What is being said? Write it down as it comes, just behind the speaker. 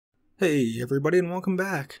Hey everybody and welcome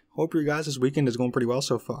back. Hope your guys' weekend is going pretty well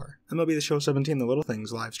so far. MLB The Show 17 The Little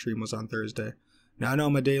Things live stream was on Thursday. Now I know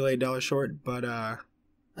I'm a day late, dollar short, but I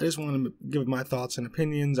just want to give my thoughts and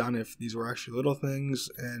opinions on if these were actually little things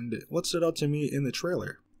and what stood out to me in the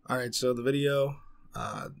trailer. Alright, so the video,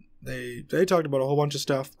 they talked about a whole bunch of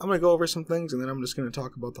stuff. I'm going to go over some things and then I'm just going to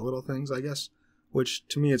talk about the little things, I guess. Which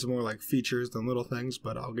to me it's more like features than little things,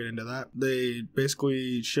 but I'll get into that. They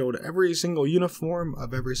basically showed every single uniform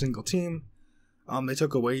of every single team. They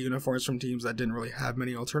took away uniforms from teams that didn't really have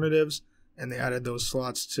many alternatives, and they added those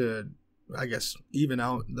slots to, I guess, even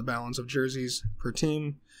out the balance of jerseys per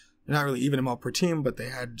team. Not really even them out per team, but they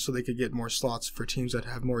had so they could get more slots for teams that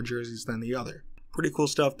have more jerseys than the other. Pretty cool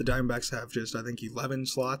stuff. The Diamondbacks have just, I think, 11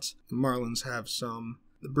 slots. The Marlins have some.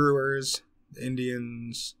 The Brewers, the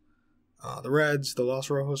Indians, the Reds, the Los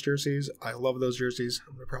Rojos jerseys. I love those jerseys.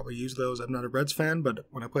 I'm going to probably use those. I'm not a Reds fan, but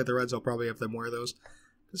when I play the Reds, I'll probably have them wear those.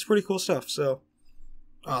 It's pretty cool stuff. So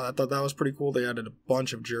I thought that was pretty cool. They added a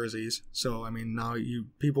bunch of jerseys. So, I mean, now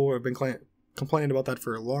people have been complaining about that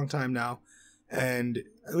for a long time now. And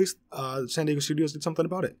at least San Diego Studios did something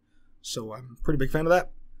about it. So I'm a pretty big fan of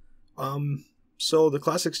that. So the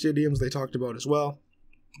classic stadiums they talked about as well,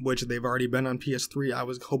 which they've already been on PS3. I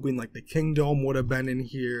was hoping like the Kingdome would have been in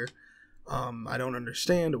here. I don't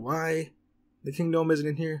understand why the Kingdome isn't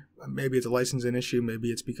in here. Maybe it's a licensing issue. Maybe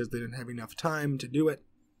it's because they didn't have enough time to do it.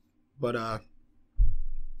 But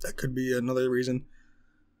that could be another reason.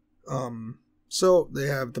 So they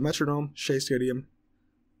have the Metrodome, Shea Stadium,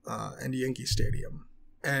 and Yankee Stadium.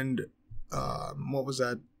 And what was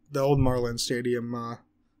that? The old Marlins Stadium,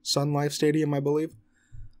 Sun Life Stadium, I believe.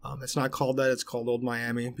 It's not called that. It's called Old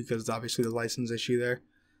Miami because obviously the license issue there.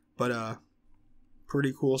 But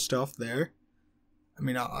pretty cool stuff there. I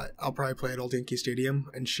mean, I'll probably play at Old Yankee Stadium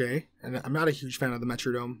and Shea, and I'm not a huge fan of the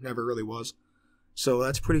Metrodome, never really was. So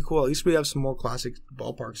that's pretty cool. At least we have some more classic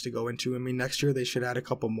ballparks to go into. I mean, next year they should add a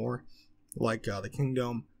couple more, like the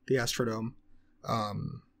Kingdome, the Astrodome.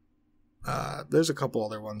 There's a couple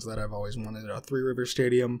other ones that I've always wanted. Three River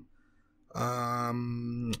Stadium.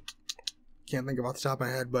 Can't think of off the top of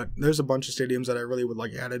my head, but there's a bunch of stadiums that I really would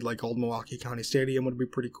like added, like Old Milwaukee County Stadium would be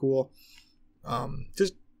pretty cool.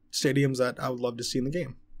 Just stadiums that I would love to see in the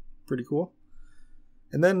game. Pretty cool.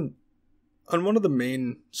 And then on one of the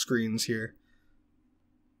main screens here,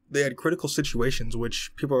 they had critical situations,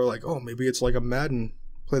 which people are like, oh, maybe it's like a Madden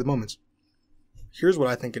play the moments. Here's what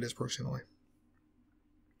I think it is personally.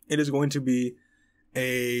 It is going to be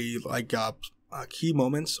a key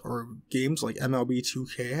moments or games like MLB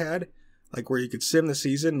 2K had, like where you could sim the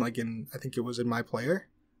season, like I think it was in My Player.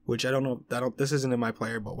 Which I don't know, this isn't in My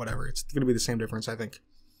Player, but whatever. It's going to be the same difference, I think.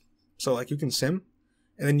 So, like, you can sim,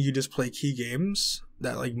 and then you just play key games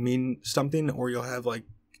that, like, mean something, or you'll have, like,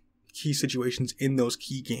 key situations in those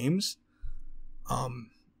key games,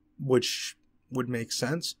 which would make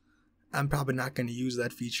sense. I'm probably not going to use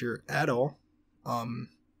that feature at all,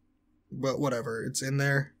 but whatever. It's in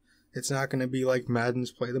there. It's not going to be like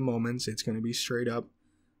Madden's Play the Moments. It's going to be straight up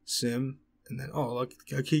sim. And then, oh, look,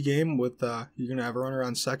 a key game with, you're going to have a runner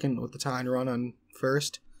on second with the tying run on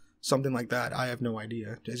first. Something like that. I have no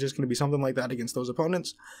idea. It's just going to be something like that against those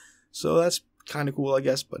opponents. So that's kind of cool, I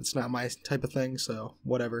guess, but it's not my type of thing, so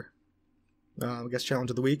whatever. I guess Challenge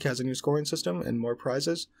of the Week has a new scoring system and more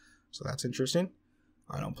prizes, so that's interesting.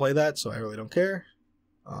 I don't play that, so I really don't care.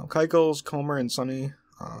 Keuchels, Comer, and Sunny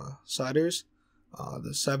Siders.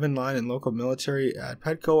 The 7 line and local military at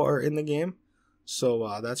Petco are in the game.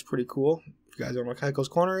 So that's pretty cool. If you guys don't know what Keuchel's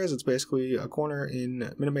Corner is, it's basically a corner in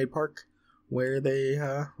Minute Maid Park where they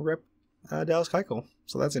rep Dallas Keuchel.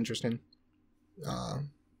 So that's interesting.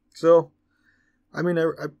 So, I mean, I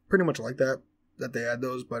pretty much like that they add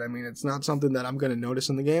those, but I mean, it's not something that I'm going to notice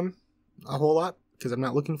in the game a whole lot because I'm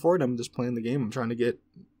not looking for it. I'm just playing the game. I'm trying to get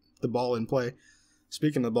the ball in play.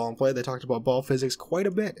 Speaking of the ball in play, they talked about ball physics quite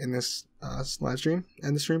a bit in this live stream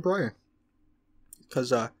and the stream prior.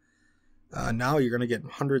 Because now you're going to get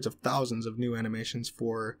hundreds of thousands of new animations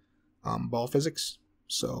for ball physics.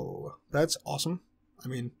 So that's awesome. I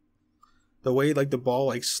mean, the way like the ball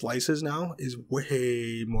like slices now is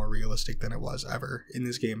way more realistic than it was ever in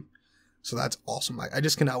this game. So that's awesome. I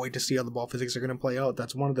just cannot wait to see how the ball physics are going to play out.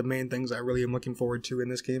 That's one of the main things I really am looking forward to in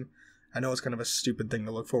this game. I know it's kind of a stupid thing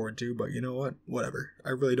to look forward to, but you know what? Whatever. I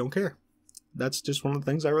really don't care. That's just one of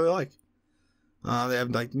the things I really like. They have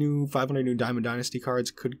like 500 new Diamond Dynasty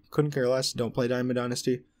cards. Couldn't care less. Don't play Diamond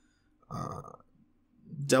Dynasty.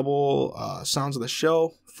 Double Sounds of the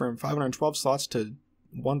Show from 512 slots to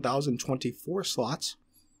 1,024 slots.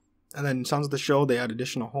 And then Sounds of the Show, they add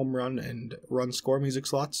additional home run and run score music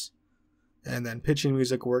slots. And then pitching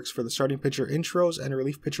music works for the starting pitcher intros and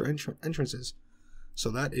relief pitcher entrances. So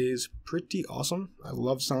that is pretty awesome. I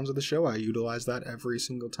love Sounds of the Show. I utilize that every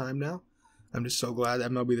single time now. I'm just so glad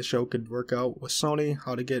MLB The Show could work out with Sony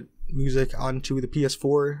how to get music onto the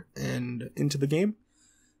PS4 and into the game.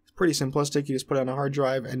 It's pretty simplistic. You just put it on a hard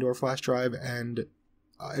drive and or flash drive and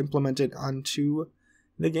implement it onto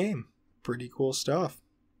the game. Pretty cool stuff.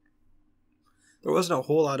 There wasn't a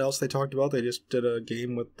whole lot else they talked about. They just did a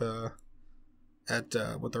game with the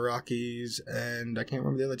Rockies, and I can't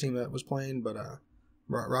remember the other team that was playing, but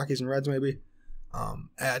Rockies and Reds maybe,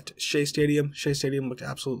 at Shea Stadium. Shea Stadium looked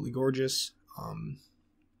absolutely gorgeous.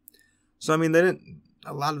 So I mean,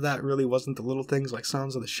 a lot of that really wasn't the little things like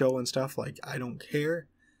Sounds of the Show and stuff. Like, I don't care.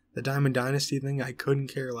 The Diamond Dynasty thing, I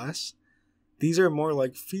couldn't care less. These are more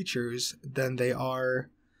like features than they are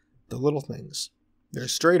the little things. They're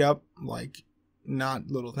straight up like not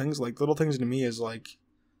little things. Like, little things to me is like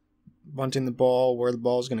bunting the ball, where the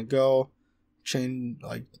ball is going to go, change,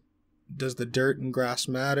 like, does the dirt and grass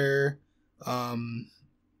matter,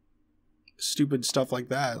 stupid stuff like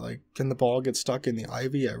that. Like, can the ball get stuck in the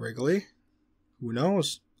ivy at Wrigley? Who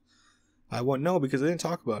knows? I wouldn't know because they didn't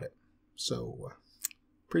talk about it. So,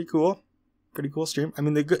 pretty cool stream. I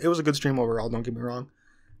mean, it was a good stream overall, don't get me wrong,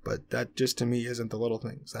 but that just to me isn't the little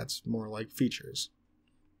things. That's more like features.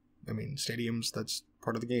 I mean, stadiums, that's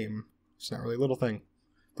part of the game. It's not really a little thing.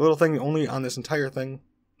 The little thing only on this entire thing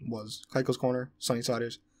was Keiko's Corner,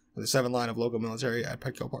 Sunnysiders, and the 7-line of local military at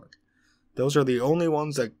Petco Park. Those are the only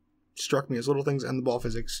ones that struck me as little things, and the ball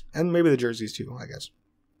physics, and maybe the jerseys too, I guess.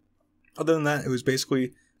 Other than that, it was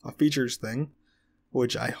basically a features thing,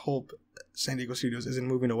 which I hope San Diego Studios isn't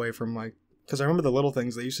moving away from, like, because I remember the little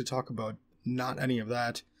things they used to talk about, not any of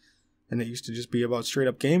that, and it used to just be about straight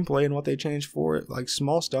up gameplay and what they changed for it, like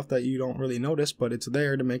small stuff that you don't really notice, but it's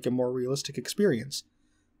there to make a more realistic experience.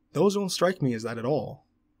 Those don't strike me as that at all.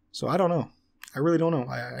 So I don't know. I really don't know.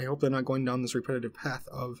 I hope they're not going down this repetitive path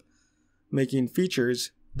of making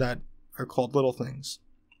features that are called little things,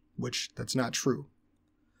 which that's not true.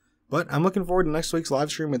 But I'm looking forward to next week's live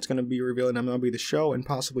stream. It's going to be revealing MLB The Show and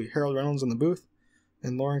possibly Harold Reynolds in the booth.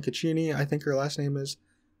 And Lauren Caccini, I think her last name is,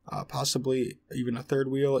 possibly even a third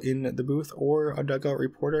wheel in the booth or a dugout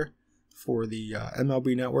reporter for the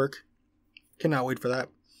MLB Network. Cannot wait for that.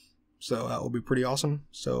 So that will be pretty awesome.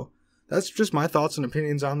 So that's just my thoughts and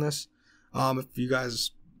opinions on this. If you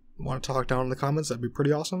guys want to talk down in the comments, that'd be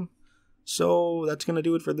pretty awesome. So that's going to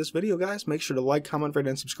do it for this video, guys. Make sure to like, comment, rate,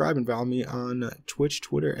 and subscribe, and follow me on Twitch,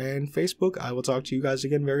 Twitter, and Facebook. I will talk to you guys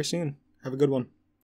again very soon. Have a good one.